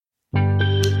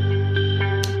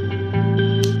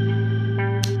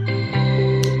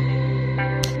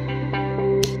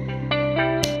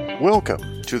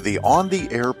Welcome to the On the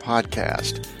Air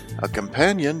podcast, a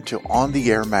companion to On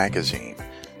the Air magazine,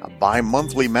 a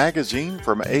bi-monthly magazine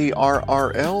from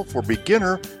ARRL for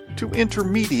beginner to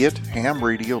intermediate ham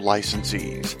radio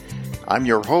licensees. I'm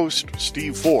your host,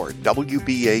 Steve Ford,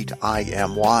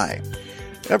 WB8IMY.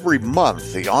 Every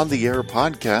month, the On the Air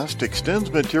podcast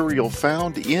extends material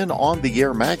found in On the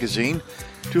Air magazine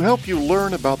to help you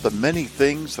learn about the many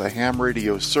things the ham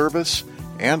radio service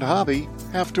and hobby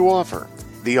have to offer.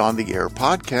 The On the Air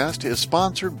podcast is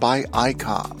sponsored by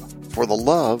ICOM for the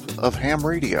love of ham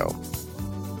radio.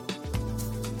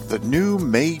 The new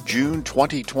May-June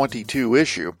 2022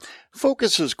 issue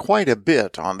focuses quite a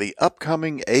bit on the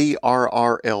upcoming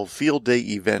ARRL Field Day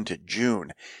event in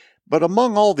June. But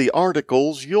among all the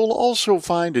articles, you'll also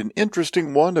find an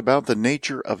interesting one about the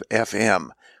nature of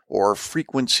FM, or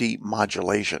frequency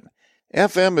modulation.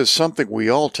 FM is something we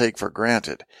all take for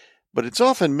granted, but it's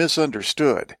often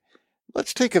misunderstood.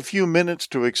 Let's take a few minutes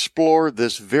to explore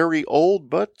this very old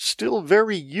but still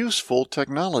very useful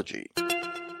technology.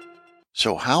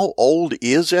 So how old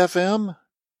is FM?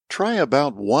 Try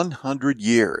about 100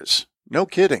 years. No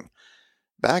kidding.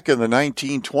 Back in the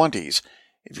 1920s,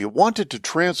 if you wanted to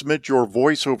transmit your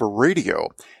voice over radio,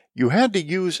 you had to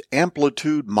use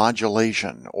amplitude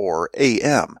modulation, or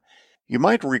AM. You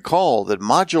might recall that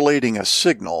modulating a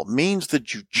signal means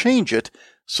that you change it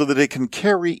so that it can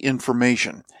carry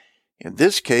information. In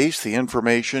this case, the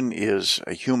information is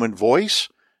a human voice,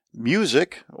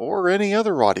 music, or any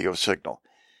other audio signal.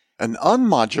 An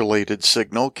unmodulated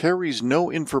signal carries no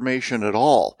information at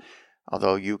all,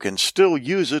 although you can still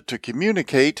use it to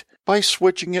communicate by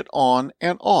switching it on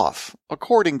and off,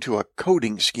 according to a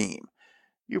coding scheme.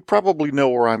 You probably know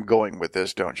where I'm going with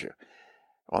this, don't you?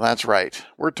 Well, that's right.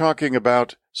 We're talking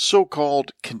about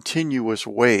so-called continuous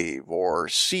wave, or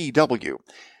CW.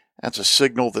 That's a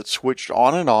signal that's switched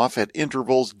on and off at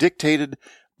intervals dictated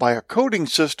by a coding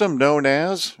system known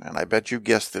as, and I bet you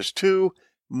guessed this too,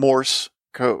 Morse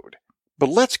code. But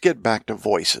let's get back to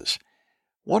voices.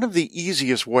 One of the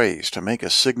easiest ways to make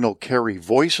a signal carry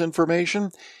voice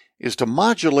information is to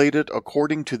modulate it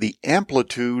according to the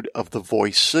amplitude of the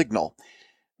voice signal.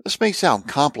 This may sound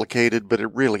complicated, but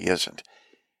it really isn't.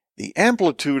 The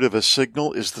amplitude of a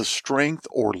signal is the strength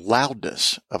or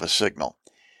loudness of a signal.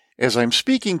 As I'm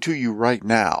speaking to you right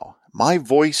now, my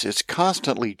voice is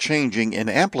constantly changing in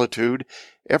amplitude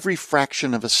every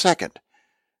fraction of a second.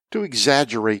 To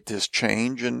exaggerate this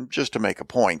change, and just to make a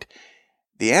point,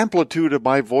 the amplitude of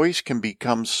my voice can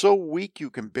become so weak you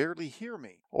can barely hear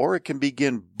me, or it can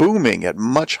begin booming at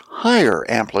much higher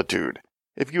amplitude.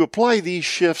 If you apply these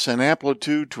shifts in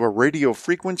amplitude to a radio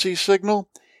frequency signal,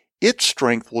 its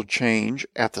strength will change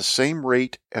at the same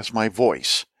rate as my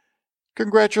voice.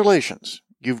 Congratulations!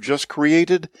 You've just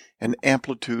created an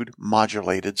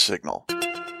amplitude-modulated signal.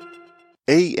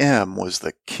 AM was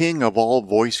the king of all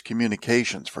voice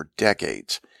communications for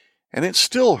decades, and it's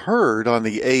still heard on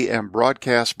the AM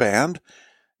broadcast band,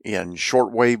 in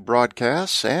shortwave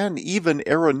broadcasts, and even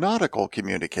aeronautical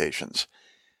communications.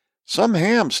 Some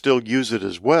hams still use it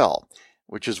as well,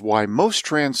 which is why most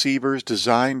transceivers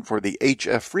designed for the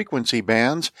HF frequency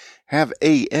bands have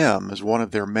AM as one of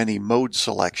their many mode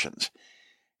selections.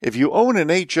 If you own an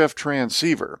HF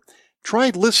transceiver,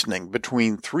 try listening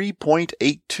between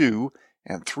 3.82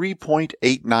 and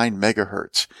 3.89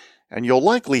 megahertz, and you'll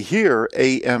likely hear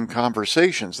AM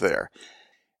conversations there.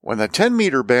 When the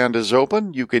 10-meter band is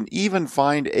open, you can even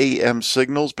find AM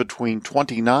signals between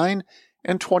 29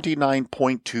 and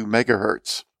 29.2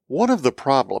 megahertz. One of the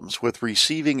problems with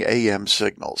receiving AM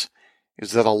signals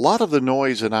is that a lot of the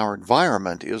noise in our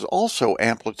environment is also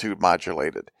amplitude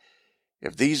modulated.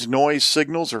 If these noise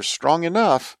signals are strong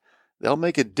enough, they'll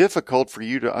make it difficult for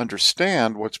you to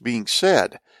understand what's being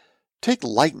said. Take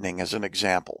lightning as an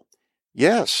example.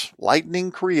 Yes, lightning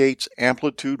creates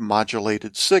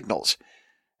amplitude-modulated signals,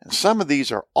 and some of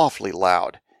these are awfully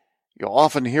loud. You'll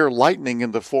often hear lightning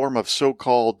in the form of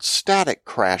so-called static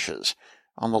crashes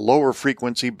on the lower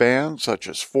frequency bands such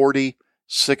as 40,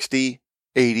 60,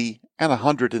 80, and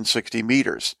 160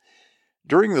 meters.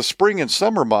 During the spring and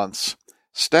summer months,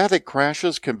 static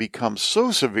crashes can become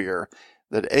so severe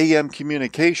that AM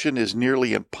communication is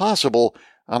nearly impossible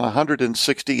on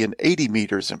 160 and 80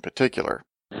 meters in particular.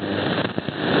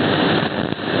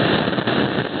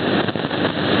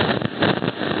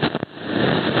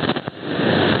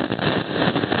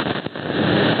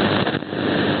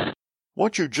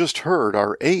 What you just heard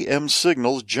are AM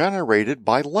signals generated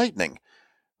by lightning.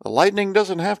 The lightning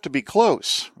doesn't have to be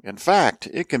close. In fact,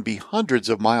 it can be hundreds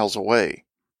of miles away.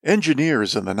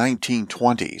 Engineers in the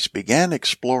 1920s began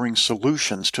exploring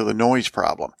solutions to the noise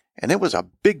problem, and it was a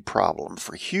big problem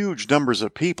for huge numbers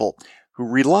of people who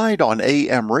relied on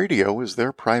AM radio as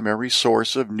their primary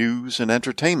source of news and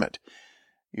entertainment.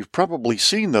 You've probably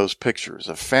seen those pictures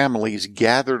of families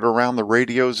gathered around the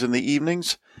radios in the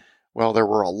evenings. Well, there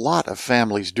were a lot of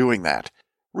families doing that.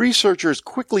 Researchers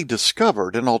quickly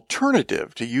discovered an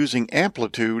alternative to using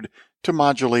amplitude to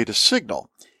modulate a signal.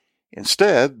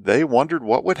 Instead, they wondered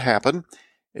what would happen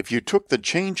if you took the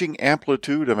changing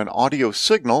amplitude of an audio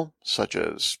signal, such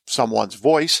as someone's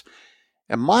voice,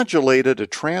 and modulated a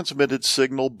transmitted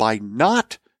signal by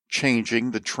not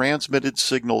changing the transmitted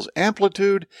signal's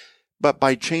amplitude, but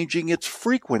by changing its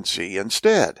frequency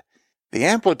instead. The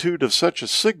amplitude of such a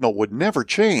signal would never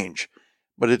change,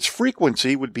 but its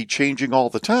frequency would be changing all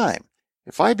the time.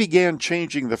 If I began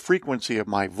changing the frequency of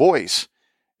my voice,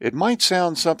 it might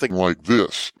sound something like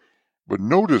this, but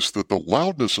notice that the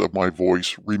loudness of my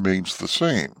voice remains the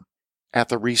same. At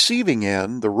the receiving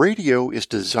end, the radio is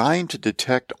designed to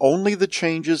detect only the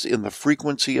changes in the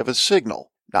frequency of a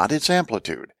signal, not its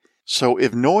amplitude. So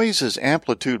if noise is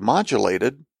amplitude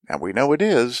modulated, and we know it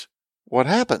is, what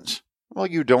happens? Well,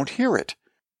 you don't hear it.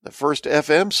 The first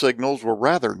FM signals were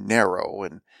rather narrow,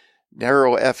 and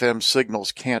narrow FM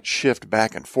signals can't shift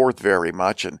back and forth very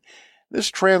much, and this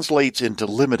translates into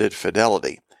limited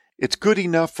fidelity. It's good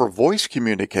enough for voice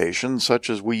communication, such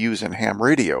as we use in ham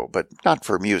radio, but not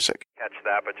for music. Catch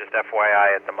that, but just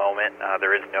FYI at the moment,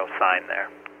 there is no sign there.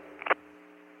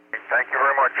 Thank you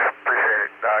very much. Appreciate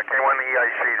it.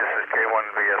 K1EIC, this is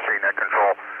K1VSC Net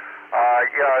Control.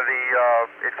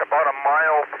 It's about a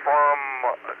mile from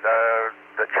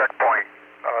the checkpoint,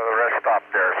 the rest stop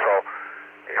there. So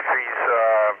if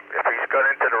he's got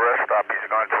into the rest stop, he's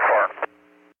gone too far.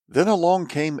 Then along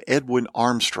came Edwin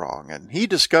Armstrong, and he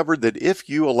discovered that if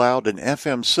you allowed an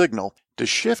FM signal to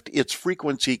shift its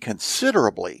frequency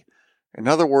considerably, in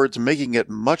other words, making it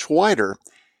much wider,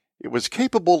 it was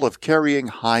capable of carrying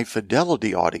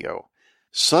high-fidelity audio.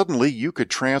 Suddenly, you could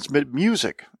transmit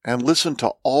music and listen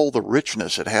to all the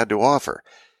richness it had to offer.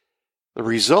 The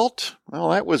result? Well,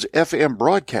 that was FM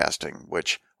broadcasting,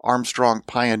 which Armstrong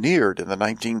pioneered in the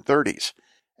 1930s.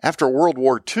 After World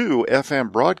War II,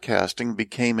 FM broadcasting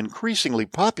became increasingly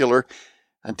popular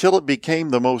until it became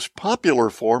the most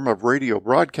popular form of radio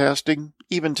broadcasting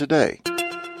even today.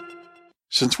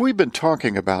 Since we've been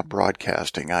talking about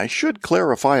broadcasting, I should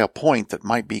clarify a point that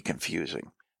might be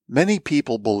confusing. Many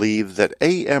people believe that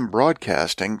AM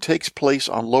broadcasting takes place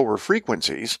on lower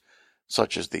frequencies,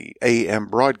 such as the AM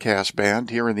broadcast band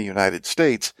here in the United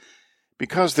States,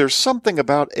 because there's something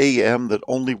about AM that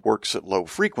only works at low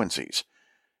frequencies.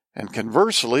 And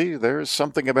conversely, there's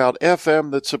something about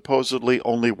FM that supposedly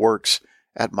only works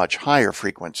at much higher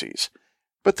frequencies.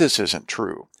 But this isn't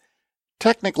true.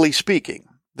 Technically speaking,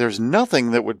 there's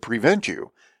nothing that would prevent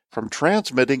you from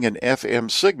transmitting an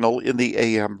FM signal in the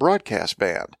AM broadcast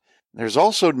band. There's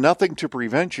also nothing to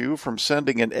prevent you from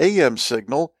sending an AM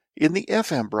signal in the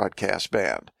FM broadcast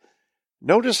band.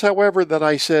 Notice, however, that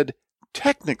I said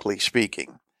technically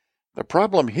speaking. The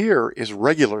problem here is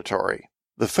regulatory.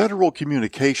 The Federal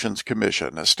Communications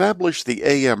Commission established the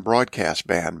AM broadcast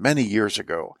band many years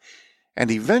ago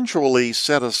and eventually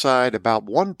set aside about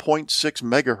 1.6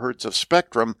 megahertz of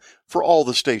spectrum for all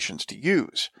the stations to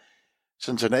use.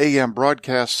 Since an AM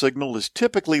broadcast signal is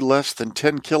typically less than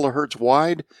 10 kilohertz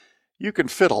wide, you can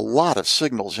fit a lot of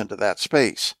signals into that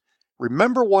space.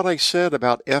 Remember what I said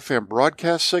about FM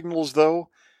broadcast signals, though,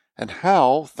 and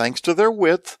how, thanks to their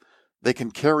width, they can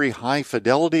carry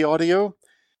high-fidelity audio?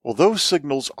 Well, those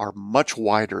signals are much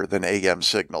wider than AM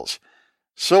signals.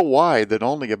 So wide that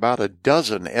only about a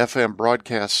dozen FM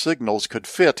broadcast signals could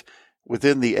fit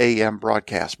within the AM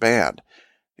broadcast band.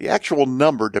 The actual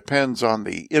number depends on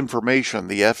the information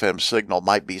the FM signal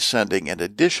might be sending in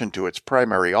addition to its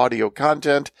primary audio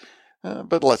content,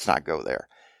 but let's not go there.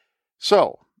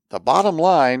 So, the bottom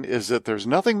line is that there's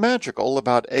nothing magical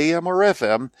about AM or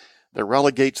FM that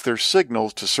relegates their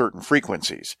signals to certain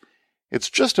frequencies. It's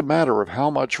just a matter of how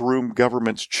much room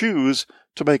governments choose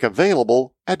to make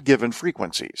available at given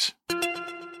frequencies.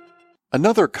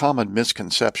 Another common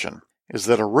misconception is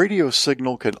that a radio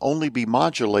signal can only be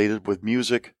modulated with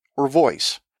music or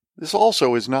voice. This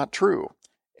also is not true.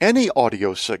 Any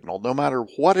audio signal, no matter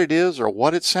what it is or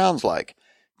what it sounds like,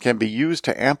 can be used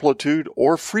to amplitude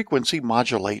or frequency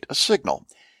modulate a signal.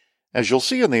 As you'll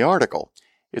see in the article,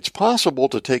 it's possible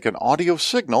to take an audio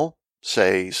signal,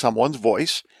 say someone's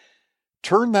voice,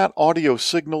 turn that audio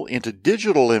signal into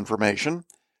digital information,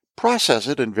 process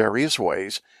it in various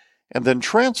ways, and then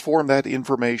transform that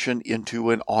information into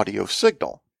an audio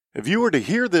signal. If you were to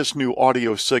hear this new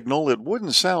audio signal, it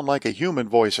wouldn't sound like a human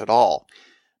voice at all.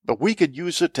 but we could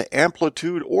use it to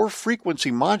amplitude or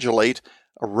frequency modulate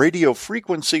a radio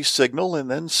frequency signal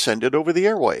and then send it over the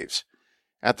airwaves.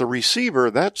 At the receiver,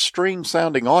 that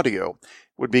strange-sounding audio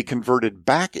would be converted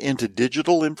back into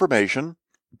digital information,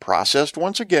 processed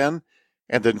once again,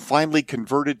 and then finally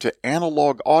converted to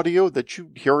analog audio that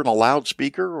you'd hear in a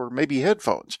loudspeaker or maybe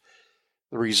headphones.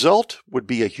 The result would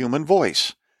be a human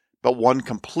voice, but one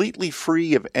completely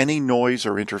free of any noise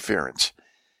or interference.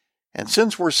 And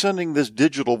since we're sending this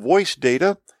digital voice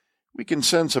data, we can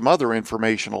send some other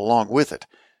information along with it,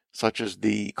 such as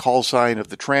the call sign of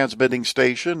the transmitting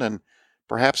station and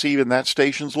perhaps even that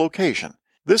station's location.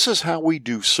 This is how we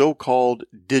do so-called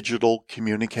digital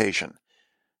communication.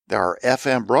 There are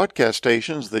FM broadcast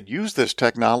stations that use this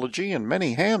technology, and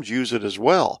many hams use it as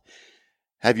well.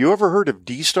 Have you ever heard of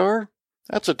D-Star?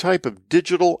 That's a type of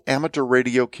digital amateur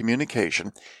radio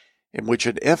communication in which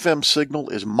an FM signal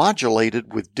is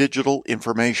modulated with digital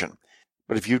information.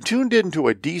 But if you tuned into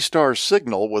a D-Star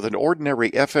signal with an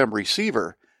ordinary FM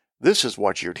receiver, this is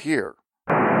what you'd hear.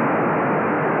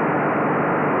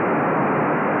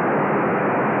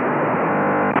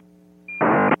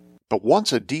 But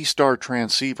once a D-Star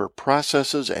transceiver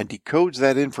processes and decodes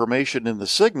that information in the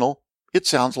signal, it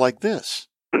sounds like this.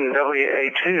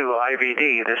 WA2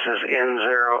 IVD, this is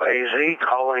N0AZ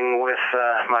calling with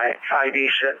my ID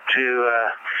set to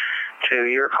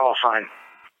your call sign.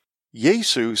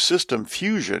 Yaesu System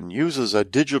Fusion uses a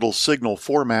digital signal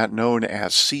format known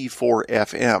as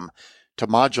C4FM to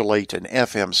modulate an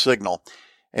FM signal,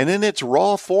 and in its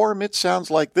raw form it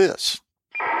sounds like this.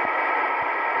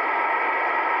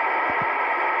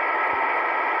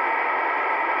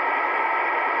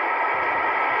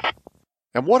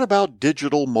 And what about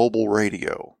digital mobile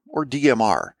radio, or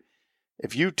DMR?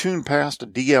 If you tune past a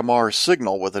DMR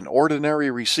signal with an ordinary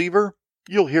receiver,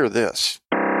 you'll hear this.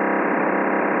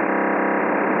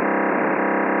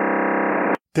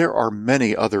 There are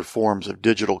many other forms of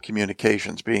digital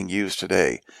communications being used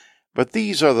today, but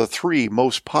these are the three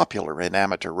most popular in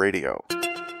amateur radio.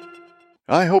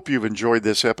 I hope you've enjoyed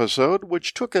this episode,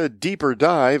 which took a deeper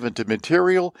dive into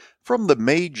material from the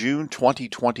May-June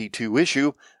 2022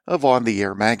 issue of On the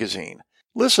Air magazine.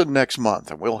 Listen next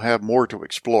month and we'll have more to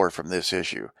explore from this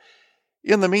issue.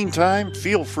 In the meantime,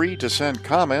 feel free to send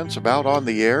comments about On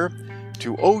the Air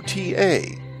to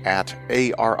ota@arrl.org.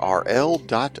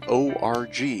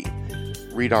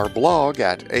 Read our blog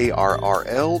at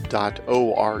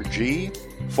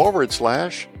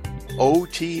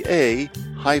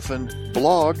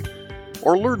arrl.org/OTA-blog,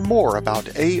 or learn more about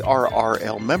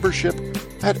ARRL membership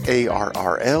at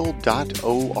arrl.org.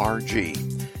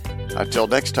 Until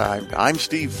next time, I'm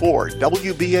Steve Ford,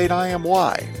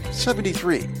 WB8IMY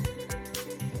 73.